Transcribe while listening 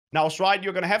Now, Shride,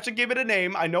 you're gonna have to give it a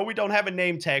name. I know we don't have a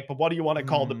name tag, but what do you want to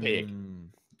call the pig?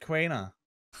 Crainer.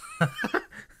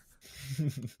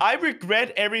 I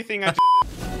regret everything I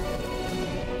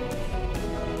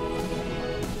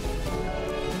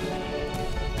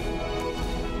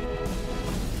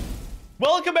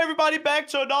Welcome everybody back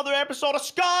to another episode of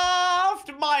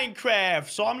Scuffed Minecraft.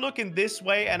 So I'm looking this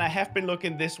way, and I have been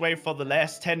looking this way for the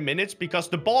last 10 minutes because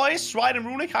the boys, Shride and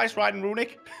Runic, hi Shride and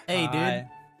Runic. Hey, dude.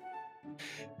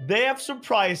 They have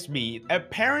surprised me.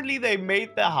 Apparently they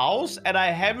made the house, and I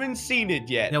haven't seen it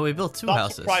yet. No, we built two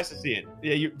houses. Surprised to see it.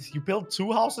 Yeah, you built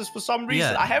two houses for some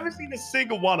reason. Yeah. I haven't seen a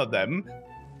single one of them.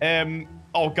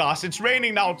 Oh gosh, it's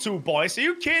raining now too, boys. Are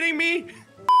you kidding me?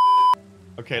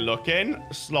 Okay, look in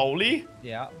slowly.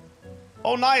 Yeah.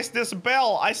 Oh, nice. There's a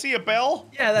bell. I see a bell.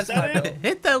 Yeah, that's that it.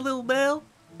 Hit that little bell.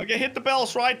 Okay, hit the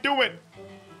bells, right? Do it.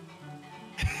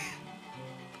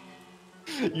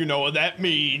 You know what that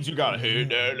means. You gotta hit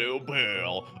that little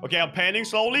bell. Okay, I'm panning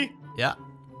slowly. Yeah.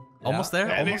 Almost there.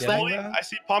 Panning Almost slowly. there. I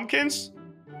see pumpkins.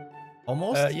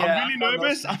 Almost. Yeah, I'm really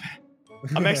nervous.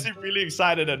 I'm actually really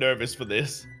excited and nervous for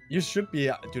this. You should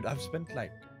be, dude. I've spent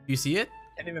like. You see it?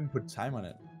 Can't even put time on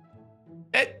it.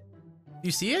 You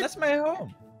see it? That's my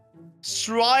home.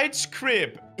 Shride's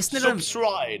crib. Isn't it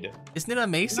Subscribe. Isn't it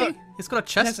amazing? It's got a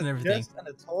chest and everything. Chest and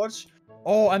a torch.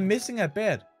 Oh, I'm missing a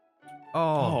bed.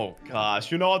 Oh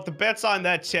Gosh, you know what? The beds are in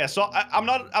that chest. So I'm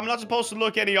not supposed to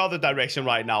look any other direction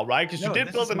right now, right? Because you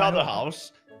did build another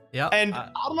house. Yeah. And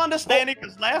I'm understanding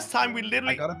because last time we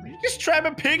literally you just trap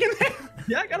a pig in there.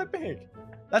 Yeah, I got a pig.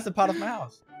 That's a part of my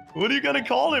house. What are you gonna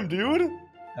call him, dude?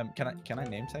 Can I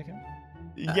name tag him?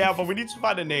 Yeah, but we need to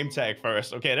find a name tag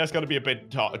first. Okay, that's gonna be a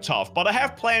bit tough. But I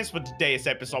have plans for today's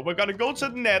episode. We're gonna go to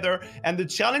the Nether, and the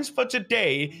challenge for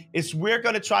today is we're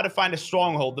gonna try to find a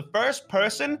stronghold. The first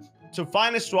person to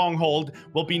find a stronghold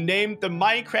will be named the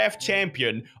Minecraft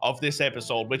champion of this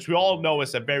episode, which we all know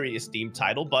is a very esteemed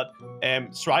title. But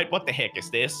Shride, what the heck is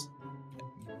this?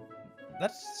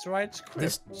 That's right.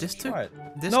 This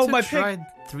took my Shride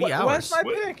pig. 3 hours. Where's my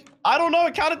pig? I don't know.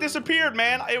 It kind of disappeared,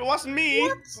 man. It wasn't me.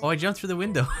 What? Oh, I jumped through the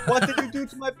window. What did you do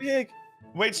to my pig?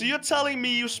 Wait, so you're telling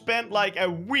me you spent like a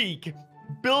week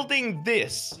building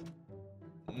this?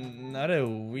 Not a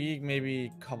week, maybe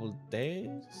a couple days.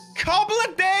 Couple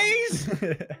of days?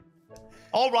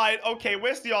 All right, okay,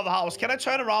 where's the other house? Can I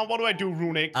turn around? What do I do,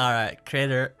 Runic? All right,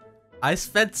 Crainer. I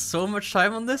spent so much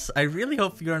time on this. I really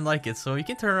hope you're gonna like it, so you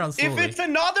can turn around slowly. If it's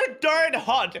another dirt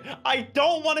hut, I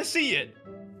don't want to see it.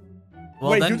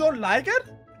 Well, Wait, then... you don't like it?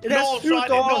 It No, has two doors.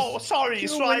 no, sorry, two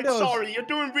Shride, windows. sorry. You're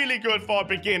doing really good for a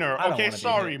beginner. I don't Okay, wanna be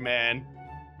sorry, here. man.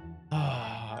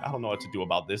 I don't know what to do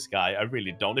about this guy. I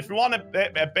really don't. If you want a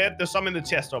bed, there's some in the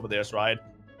chest over there, Shride.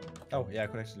 Oh, yeah, I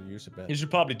could actually use a bed. You should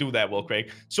probably do that, Will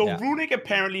Craig. So Yeah. Runic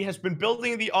apparently has been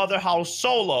building the other house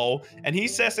solo, and he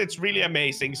says it's really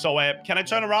amazing. So can I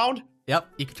turn around? Yep,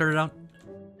 you can turn it on.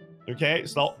 Okay,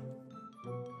 slow.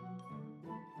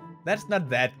 That's not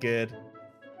that good.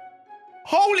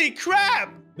 Holy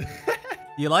crap!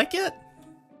 You like it?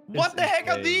 What It's the heck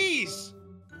are insane. these?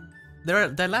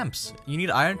 They're lamps. You need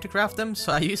iron to craft them,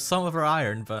 so I used some of our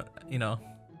iron, but, you know.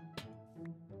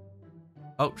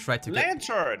 Oh, Shride took it.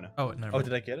 Lantern. Oh, never Oh, mind.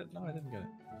 did I get it? No, I didn't get it.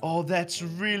 Oh, that's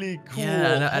really cool.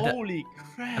 Yeah, Holy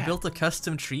crap. I built a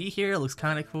custom tree here. It looks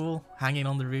kind of cool, hanging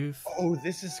on the roof. Oh,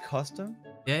 this is custom?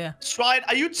 Yeah. Shride,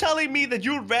 are you telling me that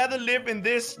you'd rather live in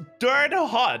this dirt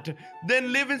hut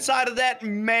than live inside of that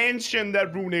mansion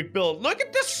that Runic built? Look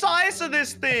at the size of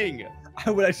this thing. I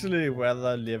would actually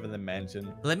rather live in the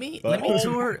mansion. Let me But-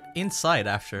 tour inside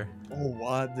after. Oh,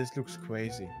 what? This looks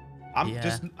crazy.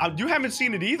 You haven't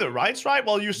seen it either, right, Shride?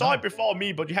 Well, you saw it before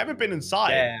me, but you haven't been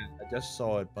inside. Yeah, I just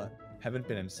saw it, but haven't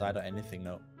been inside or anything,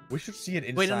 no. We should see it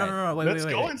inside. Wait, no, wait, Let's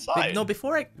wait. go inside. No,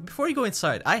 before you go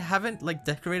inside, I haven't like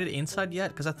decorated inside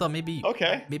yet because I thought maybe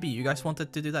you guys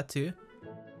wanted to do that too.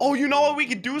 Oh, you know what we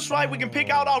can do, Shride? We can pick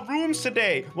out our rooms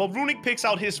today. Well, Runic picks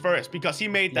out his first because he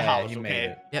made the house, he okay? made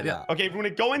it. Yep. Okay,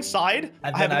 Runic, go inside.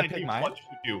 And have then an I pick idea mine? what you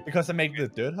should do. Because I made the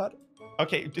dirt hut?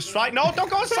 Okay, just Shride. No, don't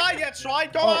go inside yet,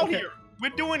 Shride. Go out okay. here. We're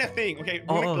doing a thing. Okay,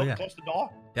 Oh, Runic, yeah. close the door.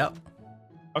 Yep.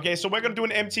 Okay, so we're gonna do an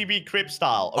MTV crib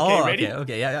style. Okay, ready?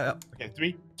 Okay, yeah. Okay,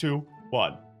 3, 2,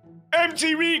 1.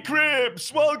 MTV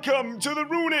Cribs, welcome to the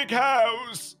Runic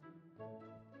house.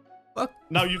 Fuck.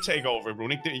 Now you take over,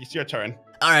 Runic. It's your turn.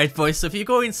 All right, boys. So if you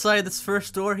go inside this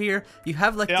first door here, you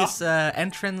have like Yeah. this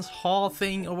entrance hall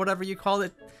thing or whatever you call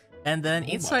it, and then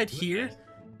inside here,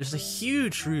 there's a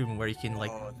huge room where you can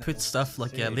like put stuff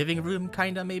like a living room,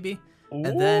 kinda maybe.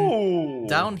 And then Ooh.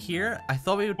 down here, I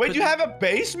thought we would. Wait, put... you have a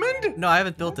basement? No, I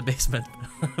haven't built the basement.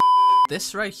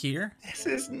 this right here. This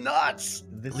is nuts.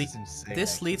 This is insane.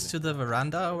 This leads to the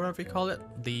veranda, or whatever you call it.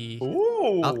 The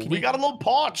Ooh, balcony. we got a little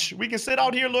porch. We can sit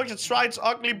out here, look at Shride's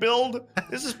ugly build.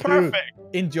 This is perfect.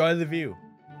 Dude, enjoy the view.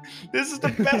 This is the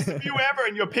best view ever,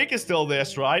 and your pig is still there,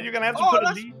 Stride. You're gonna have to put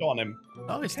a lead on him.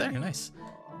 Oh, he's there. Nice.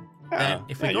 Yeah. Then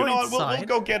if we Yeah, go you know what? inside,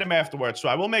 We'll go get him afterwards,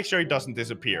 Stride. We'll make sure he doesn't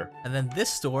disappear. and then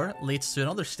this door leads to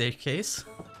another staircase.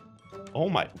 Oh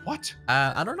my, what?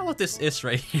 I don't know what this is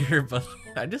right here, but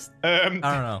I don't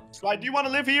know. Stride, do you want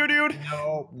to live here, dude?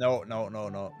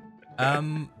 No.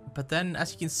 But then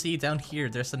as you can see down here,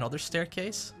 there's another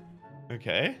staircase.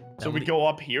 Okay, so That we would- go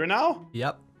up here now?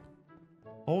 Yep.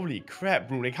 Holy crap,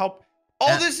 Runic, how...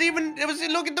 Oh, this even...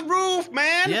 Look at the roof,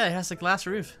 man! Yeah, it has a glass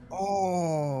roof.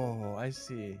 Oh, I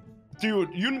see. Dude,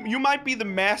 you might be the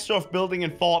master of building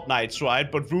in Fortnite,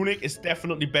 Stride, but Runic is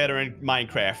definitely better in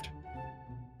Minecraft.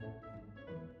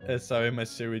 Sorry, my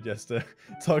Siri just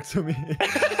talked to me.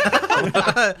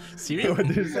 Siri? What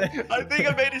did you say? I think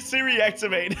I made his Siri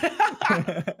activate.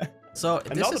 So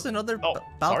this is another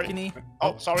balcony.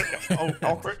 Sorry. Oh,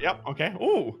 awkward. Yep. Okay.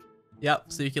 Ooh. Yep.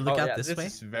 So you can look out this way.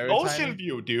 Is very Ocean tiny.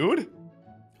 view, dude.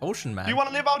 Ocean man. Do you want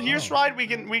to live out here, Stride? We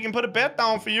can put a bed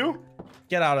down for you.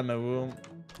 Get out of my room.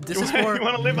 This is more. You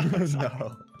want to live outside?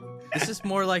 No. This is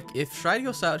more like if Shride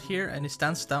goes out here and he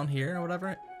stands down here or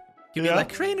whatever. You'd be Yeah.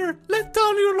 like, Crainer, let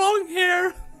down your long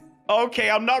hair. Okay,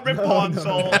 I'm not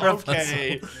Rapunzel. Rapunzel.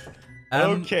 Okay.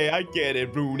 Um, Okay, I get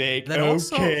it, Runic. then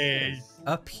also- Okay.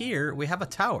 Up here we have a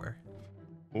tower.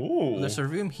 Ooh. There's a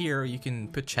room here you can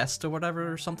put chest or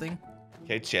whatever or something.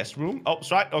 Okay, chest room. Oh,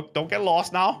 Stride. Oh, don't get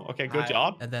lost now. Okay, good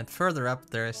job. And then further up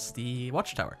there's the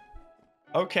watchtower.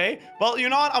 Okay. Well, you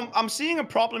know what? I'm seeing a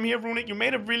problem here, Runic. You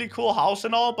made a really cool house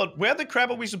and all, but where the crap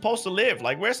are we supposed to live?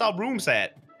 Like, where's our rooms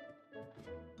at?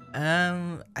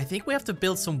 I think we have to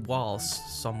build some walls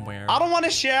somewhere. I don't want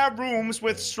to share rooms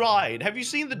with Stride. Have you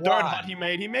seen the dirt Why? hut he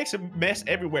made? He makes a mess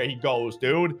everywhere he goes,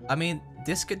 dude. I mean,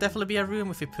 this could definitely be a room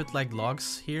if you put like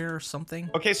logs here or something.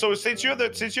 Okay, so since you're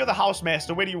the house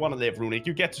master, where do you want to live, Runic?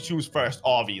 You get to choose first,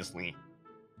 obviously.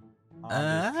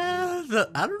 I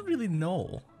don't really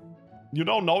know. You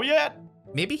don't know yet?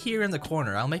 Maybe here in the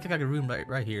corner. I'll make like a room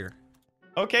right here.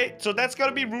 Okay, so that's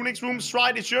gonna be Runic's room.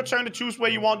 Stride, it's your turn to choose where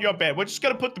you want your bed. We're just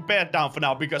gonna put the bed down for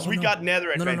now because we got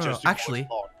nether adventures to Actually,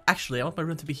 explore. I want my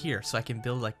room to be here so I can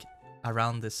build like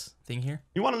around this thing here.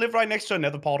 You want to live right next to a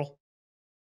nether portal?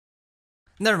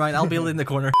 Never mind, I'll build in the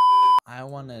corner. I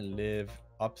want to live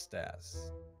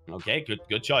upstairs. Okay,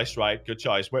 good choice, Stride. Good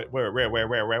choice.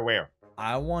 Where?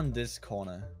 I want this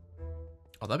corner.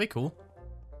 Oh, that'd be cool.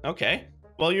 Okay.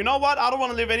 Well, you know what? I don't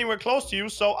want to live anywhere close to you,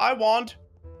 so I want...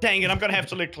 Dang it, I'm gonna have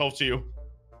to live close to you.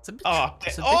 It's a bit, Oh,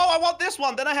 it's a bit- I want this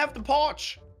one. Then I have the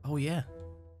porch. Oh yeah.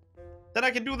 Then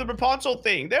I can do the Rapunzel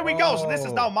thing. There we go. So this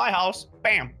is now my house.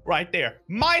 Bam, right there.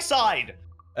 My side.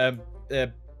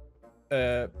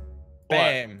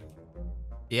 Bam.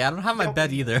 Yeah, I don't have my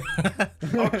bed either.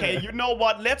 Okay, you know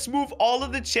what? Let's move all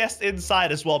of the chests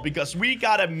inside as well because we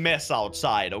got a mess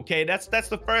outside, okay? That's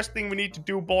the first thing we need to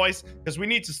do, boys, because we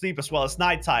need to sleep as well. It's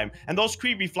nighttime, and those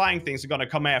creepy flying things are gonna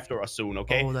come after us soon,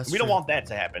 okay? Oh, that's we don't true. want that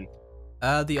to happen.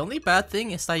 The only bad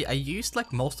thing is I used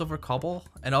like most of our cobble,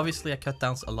 and obviously I cut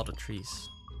down a lot of trees.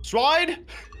 Stride,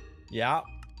 Yeah.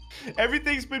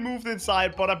 everything's been moved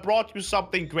inside, but I brought you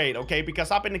something great, okay?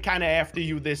 Because I've been kind of after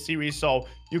you this series, so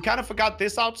you kind of forgot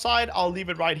this outside. I'll leave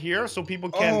it right here so people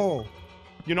can,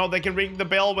 you know, they can ring the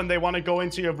bell when they want to go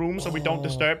into your room so we don't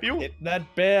disturb you. Hit that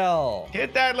bell.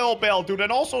 Hit that little bell, dude.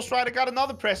 And also, Stride, I got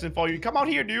another present for you. Come out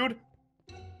here, dude.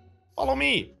 Follow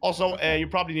me. Also, you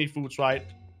probably need food, Stride.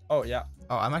 Oh, yeah.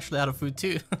 Oh, I'm actually out of food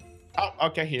too. Oh,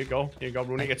 okay, here you go. Here you go,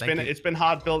 Runic. Thank you. It's been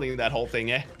hard building that whole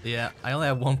thing, eh? Yeah, I only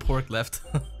have one pork left.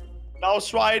 Now,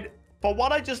 Stride, for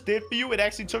what I just did for you, it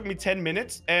actually took me 10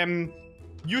 minutes.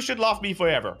 You should love me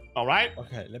forever, all right?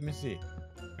 Okay, let me see.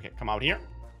 Okay, come out here.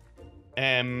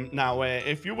 Now,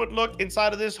 if you would look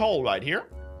inside of this hole right here.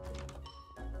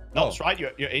 No, Oh. Stride, you're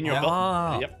in your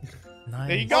Ah. Yep. Nice.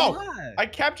 There you go. Alright. I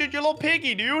captured your little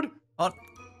piggy, dude. Oh,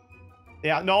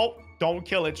 Yeah, no, don't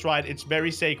kill it, Stride. It's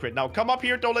very sacred. Now, come up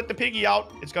here. Don't let the piggy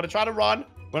out. It's going to try to run.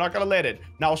 We're not going to let it.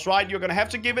 Now, Stride, you're going to have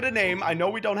to give it a name. I know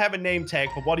we don't have a name tag,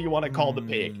 but what do you want to call the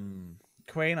pig?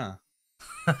 Crainer.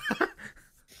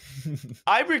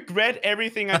 I regret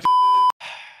everything I...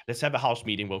 Let's have a house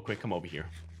meeting real quick. Come over here.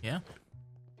 yeah.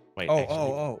 Wait, Oh,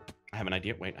 actually, I have an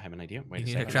idea. Wait, I have an idea. Wait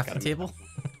You a need a second. I gotta crafting make- table?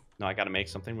 No, I got to make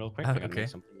something real quick. Oh, I gotta okay. make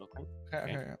something real quick.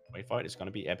 Okay. Wait for it. It's going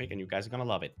to be epic, and you guys are going to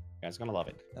love it. You guys are going to love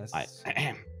it. That's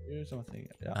here's something.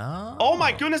 Yeah. Oh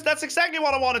my goodness, that's exactly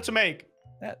what I wanted to make.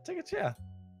 Yeah, take a chair.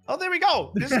 Oh, there we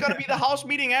go. This is going to be the house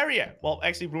meeting area. Well,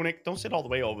 actually, Runic, don't sit all the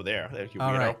way over there. There, you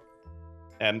All weirdo. right.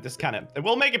 This kind of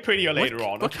we'll make it prettier later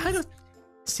on. What kind of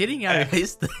sitting area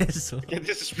is this? Okay,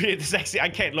 this is really sexy. I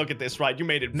can't look at this, right? You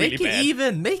made it really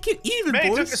bad. Make it even, Mate,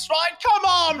 boys. this right. Come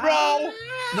on, bro.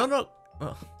 No.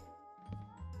 Oh.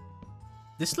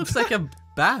 This looks like a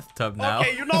bathtub now.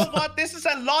 Okay, you know what? This is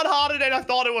a lot harder than I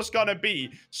thought it was gonna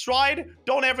be. Shride,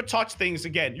 don't ever touch things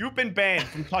again. You've been banned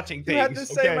from touching things. You had the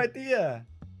same idea.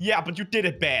 Yeah, but you did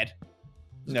it bad.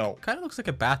 No. Kind of looks like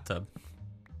a bathtub.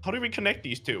 How do we connect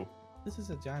these two? This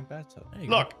is a giant bathtub.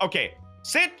 Look, okay.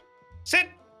 Sit.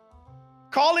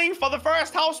 Calling for the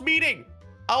first house meeting.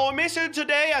 Our mission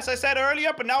today, as I said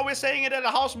earlier, but now we're saying it at a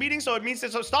house meeting, so it means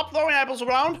to stop throwing apples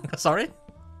around. Sorry?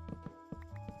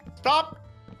 Stop.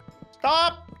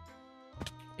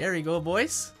 There we go,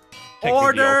 boys. Technically,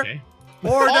 Order. okay.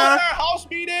 Order. House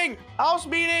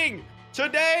meeting.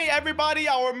 Today, everybody,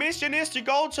 our mission is to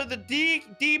go to the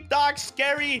deep, dark,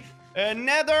 scary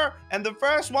Nether, and the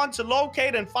first one to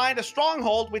locate and find a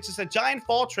stronghold, which is a giant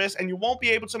fortress, and you won't be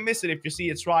able to miss it if you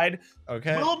see it's right.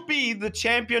 Okay. Will be the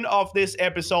champion of this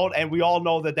episode, and we all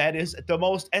know that is the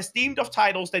most esteemed of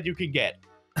titles that you can get.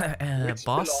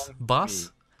 Boss.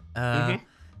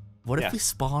 What if we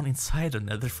spawn inside a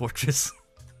Nether fortress?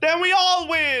 Then we all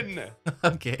win.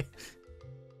 Okay.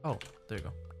 Oh, there you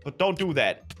go. But don't do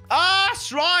that.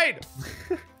 Shride.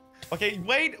 Okay,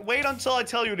 wait until I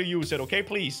tell you to use it, okay?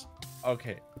 Please.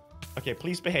 Okay. Okay,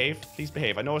 please behave.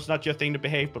 I know it's not your thing to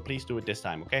behave, but please do it this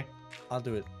time, okay? I'll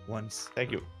do it once.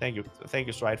 Thank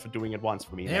you, Shride, for doing it once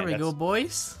for me. There we go,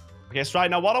 boys. Okay,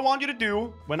 Shride, now what I want you to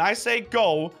do, when I say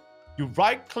go, you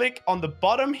right-click on the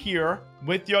bottom here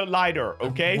with your lighter,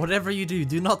 okay? Whatever you do,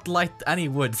 do not light any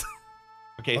wood.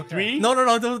 Okay, 3. No,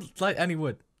 don't light any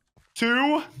wood.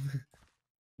 2,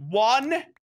 1.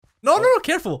 No,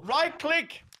 careful.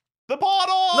 Right-click the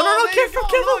portal. No, careful.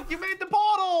 Look, you made the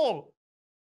portal.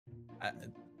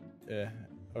 Okay.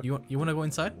 You wanna go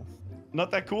inside?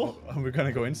 Not that cool. We're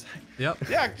gonna go inside. Yep.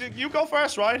 Yeah, you go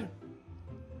first, right?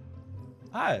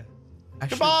 Hi.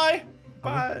 Actually, Goodbye.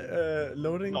 Bye.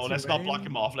 Loading. No, let's not block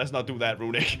him off. Let's not do that,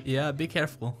 Runic. Yeah, be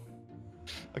careful.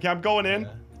 Okay, I'm going in.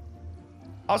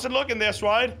 How's it looking there,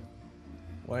 Shride?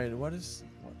 Wait, what is?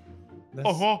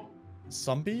 There's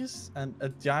zombies and a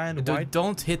giant white.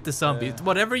 Don't hit the zombies.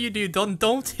 Whatever you do,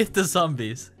 don't hit the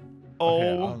zombies.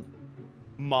 Oh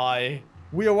my.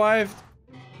 We arrived.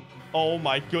 Oh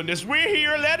my goodness, we're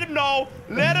here. Let him know.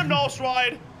 Let him know,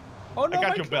 Shride. Oh no! I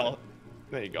got your bell.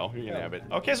 There you go. You can have it.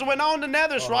 Okay, so we're now in the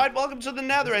Nether, Shride. Welcome to the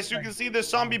Nether. As you can see, the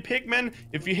zombie pigmen.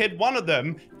 If you hit one of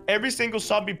them, every single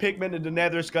zombie pigman in the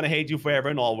Nether is gonna hate you forever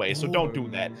and always. So don't do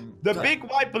that. The big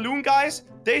white balloon guys,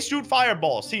 they shoot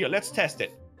fireballs. Here, let's test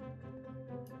it.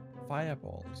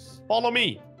 Fireballs. Follow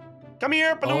me. Come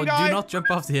here, balloon guy. Do not jump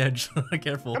off the edge.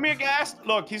 Careful. Come here, Ghast.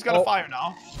 Look, he's got a fire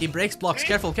now. He breaks blocks. See?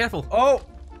 Careful. Oh!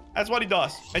 That's what he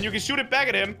does. And you can shoot it back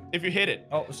at him if you hit it.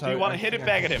 Oh, sorry. So you want to hit it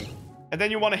back at him. And then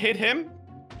you want to hit him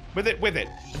with it.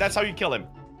 And that's how you kill him.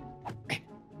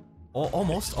 Oh,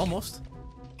 almost.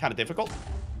 Kind of difficult.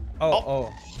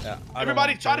 Oh. Yeah.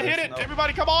 Everybody, try to hit it.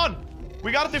 Everybody, come on.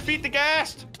 We got to defeat the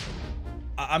Ghast.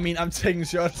 I mean, I'm taking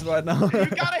shots right now. You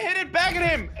got to hit it back at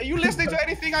him. Are you listening to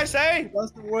anything I say? It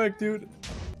doesn't work, dude.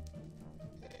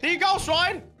 There you go,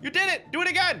 Shride. You did it. Do it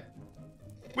again.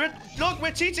 Look,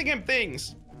 we're teaching him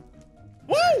things.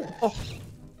 Woo! Oh.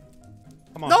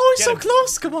 Come on. No, he's so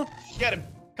close. Come on. Get him.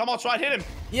 Come on, Shride, hit him.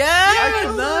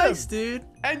 Yeah, nice, dude.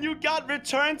 And you got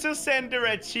Return to Sender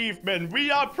achievement. We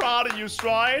are proud of you,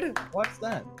 Shride. What's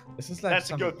that? This is like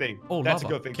That's a good thing. Oh, that's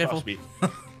lava. a good thing. Careful. Trust me.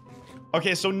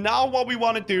 Okay, so now what we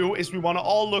want to do is we want to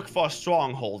all look for a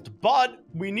stronghold, but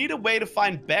we need a way to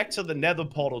find back to the Nether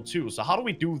portal too. So how do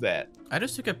we do that? I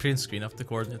just took a print screen of the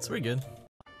coordinates. We're good.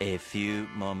 A few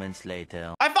moments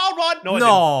later. I found one. No. I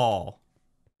didn't.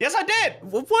 Yes, I did.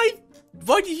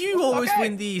 Why do you always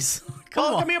win these?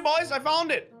 Come here, boys. I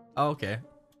found it. Oh, okay.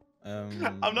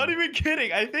 I'm not even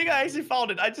kidding. I think I actually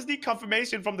found it. I just need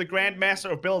confirmation from the Grand Master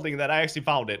of Building that I actually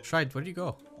found it. Shride, where'd you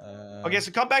go? Okay, so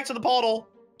come back to the portal.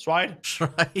 Shride.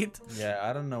 Shride? Yeah,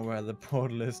 I don't know where the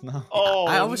portal is now. Oh,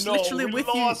 I was literally with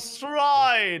you.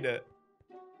 Shride.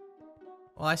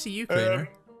 Well, I see you, Crainer.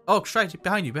 Oh, Shride,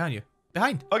 behind you.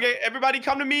 Behind. Okay, everybody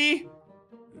come to me.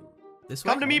 This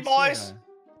way. Come to me, boys.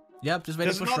 Yep, just waiting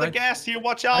There's for another Shride. Ghast here.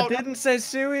 Watch I out. didn't say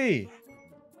Siri.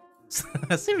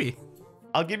 Siri.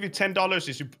 I'll give you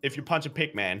 $10 if you punch a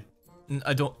pig, man.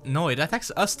 I don't know. It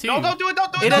attacks us too. No, don't do it.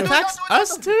 Don't do it. It don't do attacks don't do it,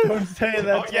 us too. Don't say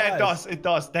that. Oh, yeah, it does. It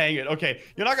does. Dang it. Okay,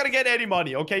 you're not gonna get any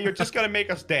money. Okay, you're just gonna make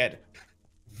us dead.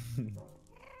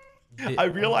 I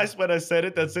realized when I said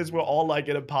it that since we're all like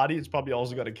in a party, it's probably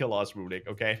also gonna kill us, Runic.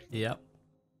 Okay. Yep.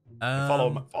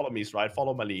 Follow me, Shride.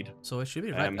 Follow my lead. So it should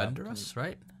be right under us,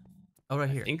 right? Oh, right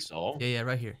here. I think so. Yeah,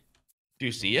 right here. Do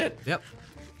you see it? Yep.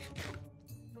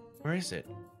 Where is it?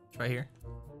 It's right here.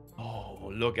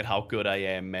 Oh, look at how good I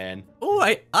am, man. Oh,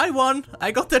 I won.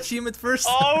 I got the achievement first.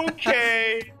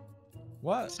 Okay.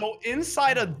 What? So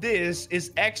inside of this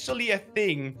is actually a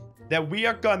thing that we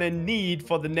are gonna need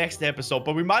for the next episode,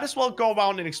 but we might as well go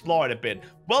around and explore it a bit.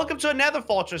 Welcome to another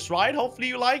fortress, right? Hopefully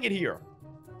you like it here.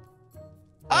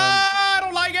 I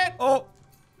don't like it. Oh,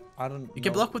 I don't. You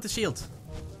can block with the shield.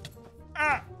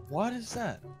 What is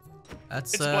that?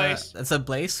 That's It's a blaze. That's a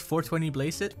blaze. 420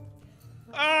 blaze it.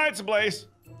 It's a blaze.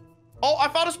 Oh, I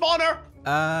found a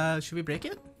spawner. Should we break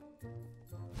it?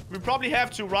 We probably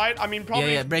have to, right? I mean,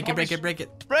 probably. Yeah, break it. Break it. Break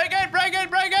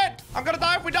it. I'm gonna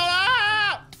die if we don't.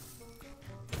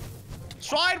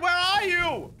 Shride, where are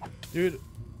you? Dude,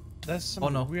 there's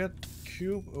some no. weird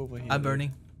cube over here. I'm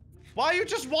burning. Why are you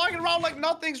just walking around like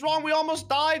nothing's wrong? We almost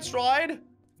died, Shride.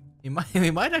 We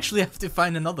might actually have to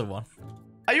find another one.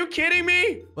 Are you kidding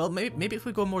me? Well, maybe if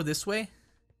we go more this way.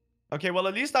 Okay, well,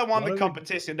 at least I won the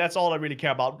competition. That's all I really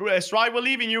care about. Shride, we're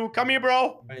leaving you. Come here,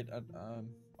 bro. Wait,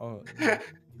 oh.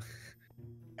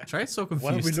 Shride so confused.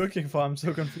 What are we looking for? I'm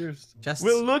so confused. Chests.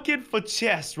 We're looking for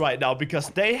chests right now because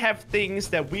they have things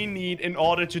that we need in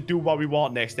order to do what we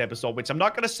want next episode, which I'm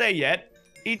not going to say yet.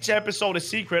 Each episode is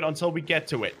secret until we get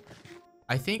to it.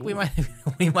 I think we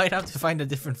might have to find a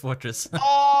different fortress.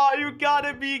 Oh, you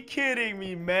gotta be kidding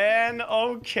me, man.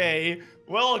 Okay.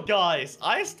 Well, guys,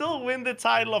 I still win the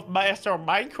title of Master of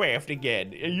Minecraft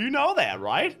again. You know that,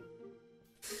 right?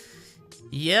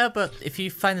 Yeah, but if you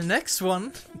find the next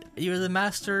one, you're the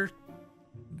master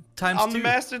times I'm 2. the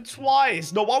master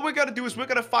twice. No, what we're gonna do is we're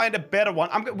gonna find a better one.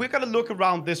 We're gonna look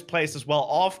around this place as well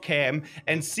off cam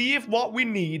and see if what we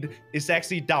need is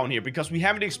actually down here because we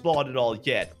haven't explored it all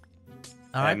yet.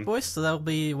 All right, boys. So that'll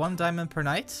be 1 diamond per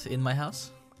night in my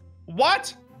house.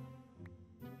 What?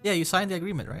 Yeah, you signed the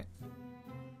agreement, right?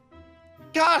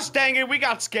 Gosh dang it, we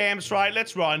got scams, right?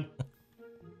 Let's run.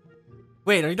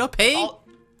 Wait, are you not paying?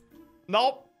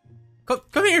 Nope.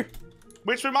 Come here.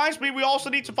 Which reminds me, we also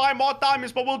need to find more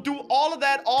diamonds, but we'll do all of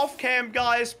that off cam,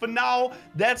 guys. For now,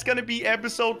 that's gonna be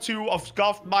episode 2 of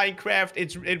Scuffed Minecraft.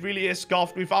 It really is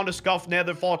scuffed. We found a scuffed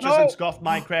nether fortress in Scuffed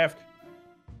Minecraft.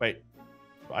 Wait,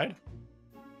 right?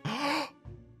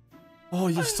 Oh,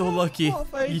 you're so lucky.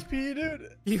 Half HP,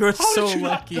 dude. You are How so did you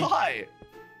lucky. not die?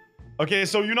 Okay,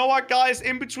 so you know what, guys?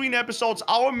 In between episodes,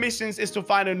 our missions is to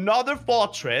find another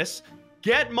fortress,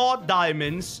 get more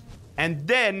diamonds, and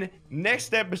then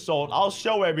next episode, I'll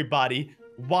show everybody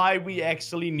why we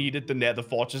actually needed the nether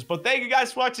fortress. But thank you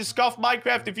guys for watching Scuffed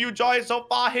Minecraft. If you enjoyed it so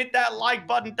far, hit that like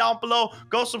button down below.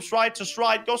 Go subscribe to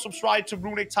Shride. Go subscribe to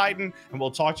RunicTitan. And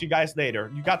we'll talk to you guys later.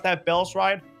 You got that bell,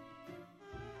 Shride?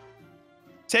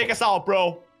 Take us out,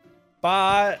 bro.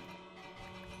 Bye.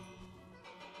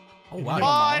 Oh, wow.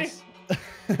 Bye.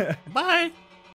 Bye.